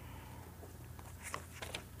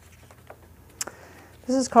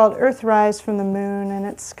 This is called Earthrise from the Moon, and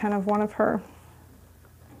it's kind of one of her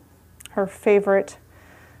favorite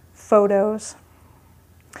photos.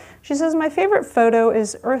 She says, my favorite photo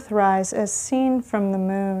is Earthrise as seen from the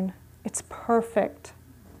moon. It's perfect.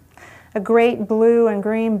 A great blue and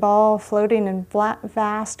green ball floating in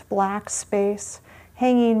vast black space,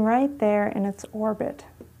 hanging right there in its orbit.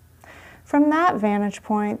 From that vantage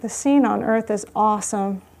point, the scene on Earth is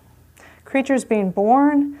awesome. Creatures being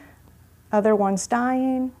born, other ones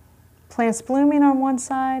dying, plants blooming on one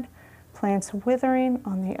side, plants withering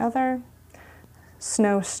on the other,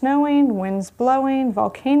 snow snowing, winds blowing,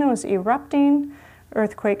 volcanoes erupting,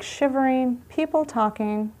 earthquakes shivering, people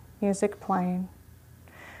talking, music playing.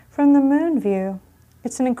 From the moon view,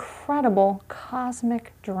 it's an incredible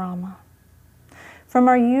cosmic drama. From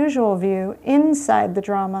our usual view, inside the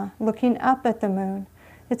drama, looking up at the moon,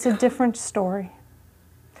 it's a different story.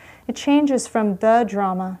 It changes from the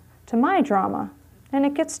drama to my drama, and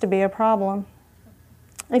it gets to be a problem.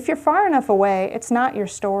 If you're far enough away, it's not your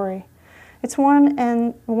story. It's one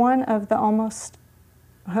of the almost,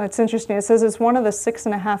 it's interesting, it says it's one of the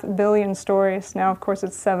 6.5 billion stories. Now, of course,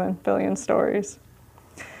 it's 7 billion stories.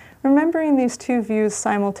 Remembering these two views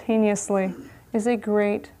simultaneously is a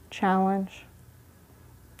great challenge,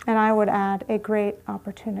 and I would add, a great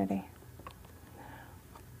opportunity.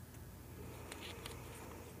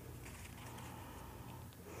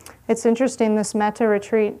 It's interesting, this metta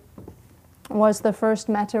retreat was the first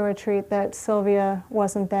metta retreat that Sylvia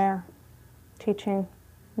wasn't there teaching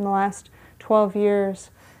in the last 12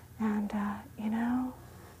 years. And,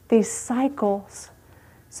 these cycles.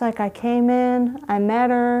 It's like I came in, I met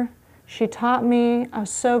her, she taught me, I was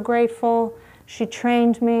so grateful. She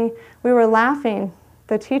trained me. We were laughing,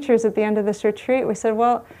 the teachers at the end of this retreat. We said,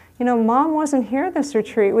 well, you know, Mom wasn't here at this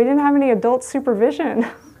retreat. We didn't have any adult supervision.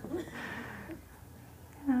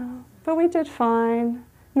 But we did fine.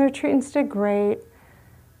 And the retreatants did great.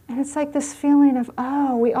 And it's like this feeling of,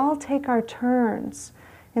 oh, we all take our turns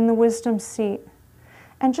in the wisdom seat.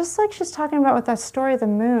 And just like she's talking about with that story of the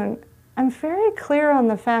moon, I'm very clear on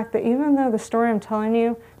the fact that even though the story I'm telling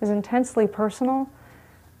you is intensely personal,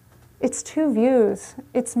 it's two views.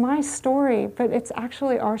 It's my story, but it's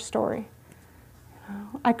actually our story. You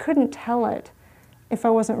know, I couldn't tell it if I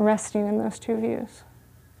wasn't resting in those two views.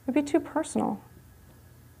 It'd be too personal.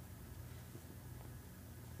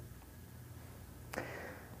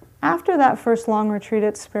 After that first long retreat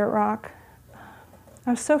at Spirit Rock,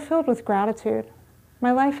 I was so filled with gratitude.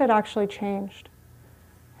 My life had actually changed.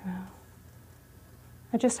 You know,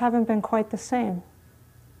 I just haven't been quite the same.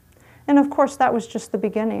 And of course, that was just the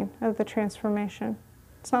beginning of the transformation.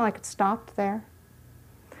 It's not like it stopped there.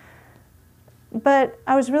 But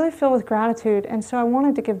I was really filled with gratitude, and so I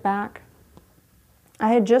wanted to give back. I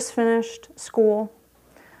had just finished school.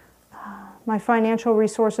 My financial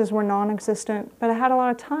resources were non-existent, but I had a lot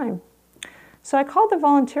of time. So I called the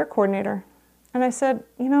volunteer coordinator, and I said,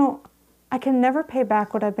 you know, I can never pay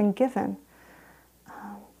back what I've been given.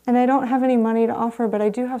 And I don't have any money to offer, but I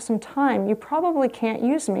do have some time. You probably can't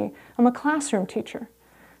use me. I'm a classroom teacher,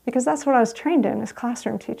 because that's what I was trained in, is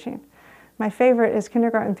classroom teaching. My favorite is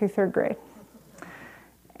kindergarten through third grade.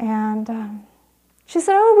 And she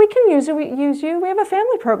said, oh, we can use you. We have a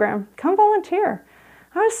family program. Come volunteer.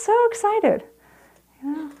 I was so excited. You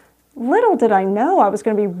know, little did I know I was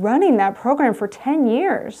going to be running that program for 10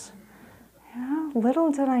 years. You know,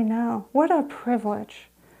 little did I know. What a privilege.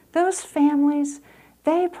 Those families,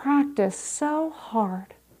 they practice so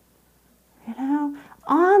hard. You know,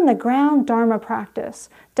 on the ground Dharma practice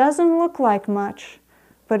doesn't look like much,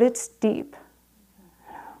 but it's deep.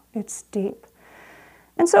 It's deep.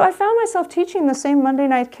 And so I found myself teaching the same Monday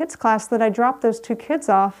night kids class that I dropped those two kids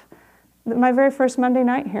off my very first Monday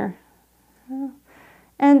night here.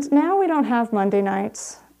 And now we don't have Monday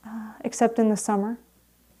nights, except in the summer,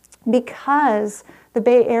 because the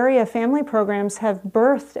Bay Area family programs have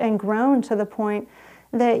birthed and grown to the point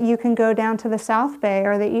that you can go down to the South Bay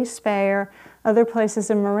or the East Bay or other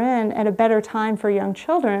places in Marin at a better time for young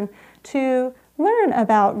children to learn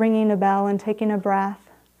about ringing a bell and taking a breath,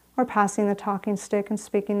 or passing the talking stick and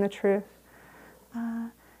speaking the truth.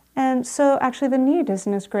 And so actually the need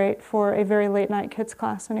isn't as great for a very late night kids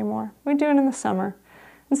class anymore. We do it in the summer.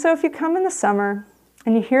 And so if you come in the summer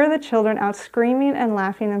and you hear the children out screaming and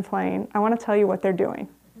laughing and playing, I want to tell you what they're doing.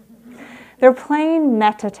 They're playing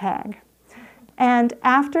metta tag. And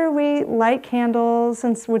after we light candles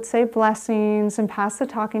and would say blessings and pass the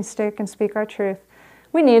talking stick and speak our truth,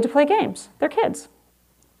 we needed to play games. They're kids.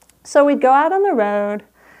 So we'd go out on the road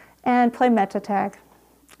and play metta tag.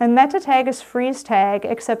 And metta tag is freeze tag,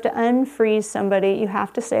 except to unfreeze somebody, you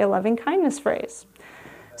have to say a loving kindness phrase.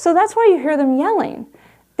 So that's why you hear them yelling.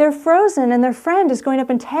 They're frozen and their friend is going up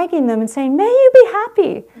and tagging them and saying, may you be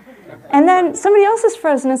happy. And then somebody else is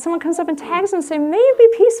frozen and someone comes up and tags them and says, may you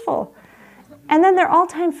be peaceful. And then their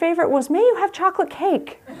all-time favorite was, may you have chocolate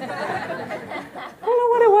cake. I don't know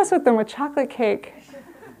what it was with them with chocolate cake.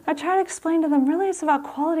 I try to explain to them, really it's about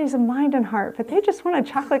qualities of mind and heart, but they just wanted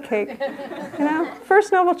chocolate cake. You know,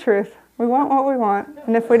 first noble truth, we want what we want.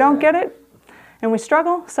 And if we don't get it, and we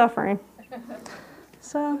struggle, suffering.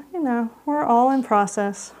 So, you know, we're all in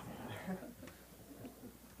process.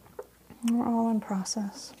 We're all in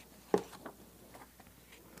process.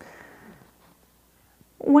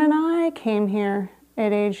 When I came here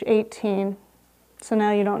at age 18, so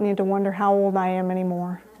now you don't need to wonder how old I am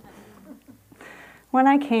anymore. When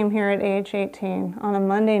I came here at age 18, on a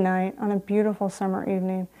Monday night, on a beautiful summer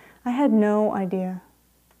evening, I had no idea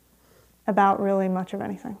about really much of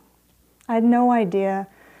anything. I had no idea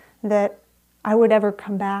that I would ever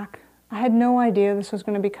come back. I had no idea this was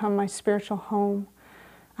going to become my spiritual home.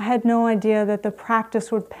 I had no idea that the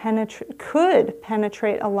practice could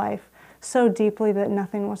penetrate a life so deeply that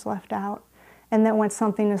nothing was left out, and that when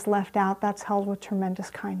something is left out, that's held with tremendous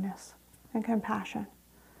kindness and compassion.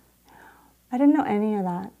 I didn't know any of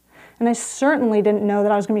that. And I certainly didn't know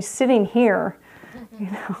that I was going to be sitting here,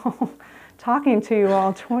 you know, talking to you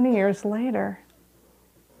all 20 years later.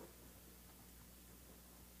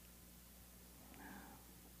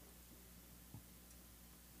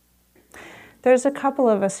 There's a couple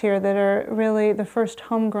of us here that are really the first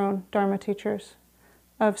homegrown Dharma teachers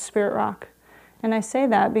of Spirit Rock. And I say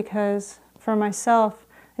that because for myself,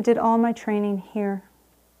 I did all my training here.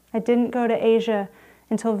 I didn't go to Asia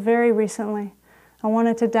until very recently. I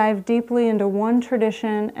wanted to dive deeply into one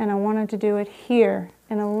tradition, and I wanted to do it here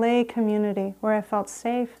in a lay community where I felt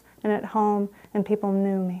safe and at home and people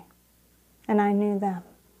knew me and I knew them.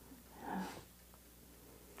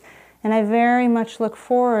 And I very much look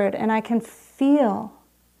forward, and I can feel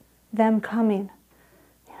them coming.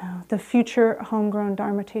 The future homegrown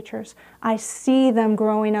Dharma teachers. I see them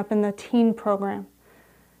growing up in the teen program,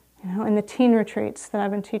 in the teen retreats that I've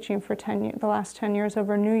been teaching for the last 10 years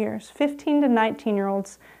over New Year's. 15 to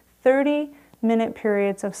 19-year-olds, 30-minute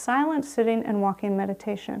periods of silent sitting and walking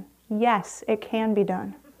meditation. Yes, it can be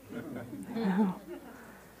done.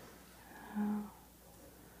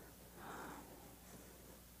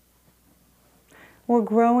 We're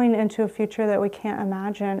growing into a future that we can't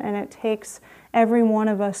imagine, and it takes every one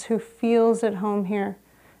of us who feels at home here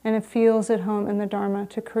and it feels at home in the Dharma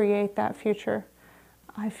to create that future.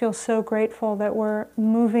 I feel so grateful that we're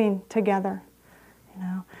moving together,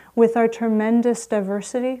 with our tremendous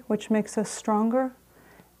diversity, which makes us stronger,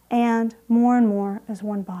 and more as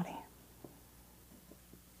one body.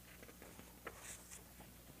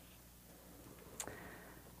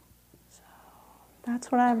 So that's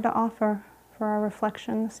what I have to offer for our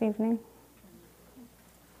reflection this evening.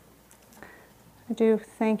 I do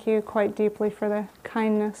thank you quite deeply for the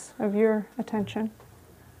kindness of your attention.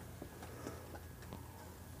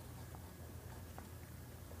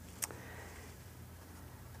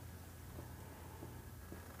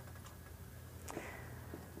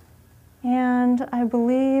 And I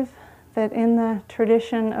believe that in the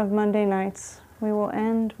tradition of Monday nights, we will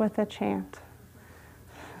end with a chant.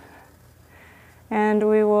 And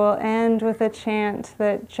we will end with a chant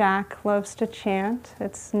that Jack loves to chant.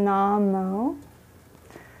 It's Namo.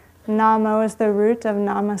 Namo is the root of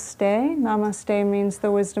Namaste. Namaste means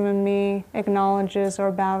the wisdom in me acknowledges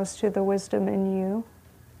or bows to the wisdom in you.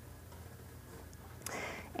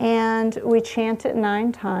 And we chant it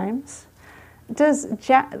 9 times. Does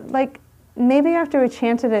Jack, maybe after we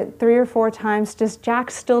chanted it 3 or 4 times, does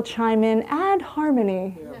Jack still chime in, add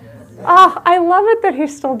harmony? Yeah. Oh, I love it that he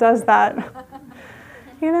still does that.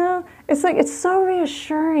 It's so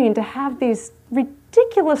reassuring to have these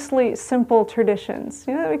ridiculously simple traditions,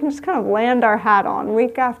 that we can just kind of land our hat on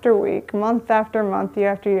week after week, month after month,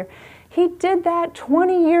 year after year. He did that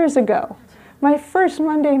 20 years ago, my first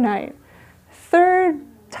Monday night. 3rd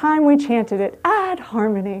time we chanted it, add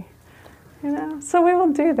harmony. So we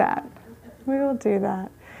will do that. We will do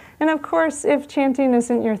that. And of course, if chanting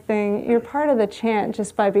isn't your thing, you're part of the chant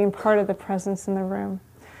just by being part of the presence in the room.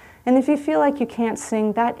 And if you feel like you can't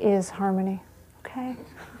sing, that is harmony, okay?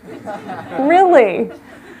 Really?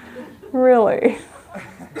 Really?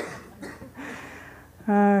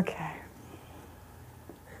 Okay.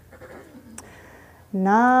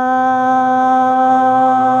 Namo.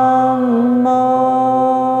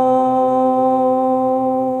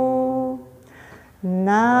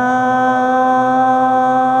 Namo.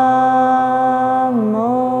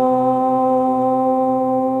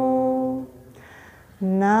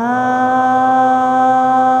 Namo.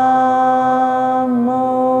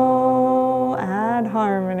 Add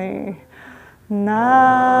harmony.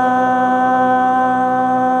 Namo.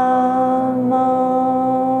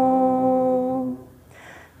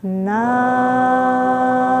 Namo.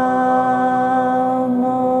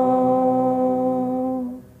 Namo.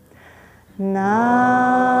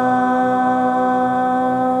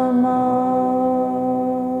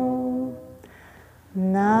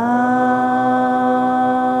 Namo.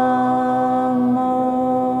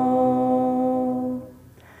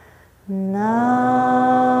 Namo.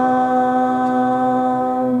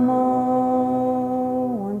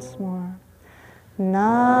 Once more.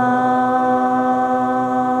 Namo.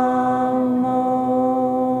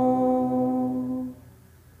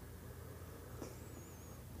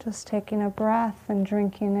 Just taking a breath and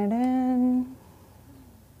drinking it in.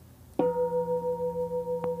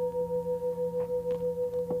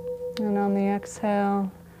 And on the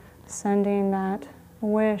exhale, sending that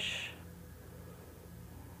wish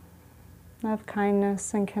of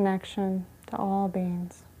kindness and connection to all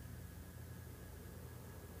beings.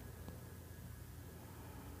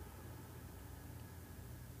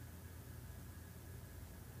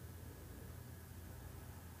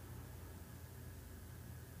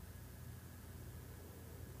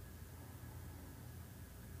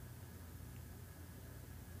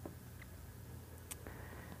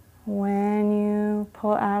 When you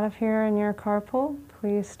pull out of here in your carpool,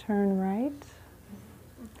 please turn right.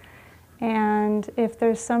 And if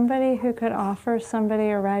there's somebody who could offer somebody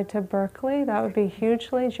a ride to Berkeley, that would be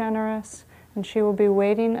hugely generous. And she will be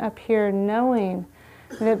waiting up here knowing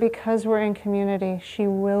that because we're in community, she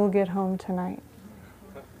will get home tonight.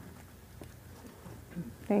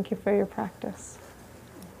 Thank you for your practice.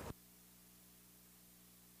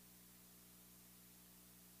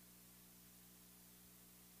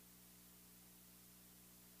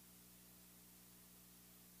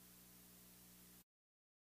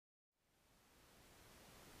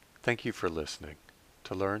 Thank you for listening.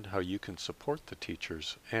 To learn how you can support the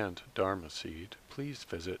teachers and Dharma Seed, please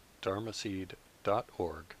visit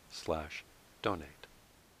dharmaseed.org/donate.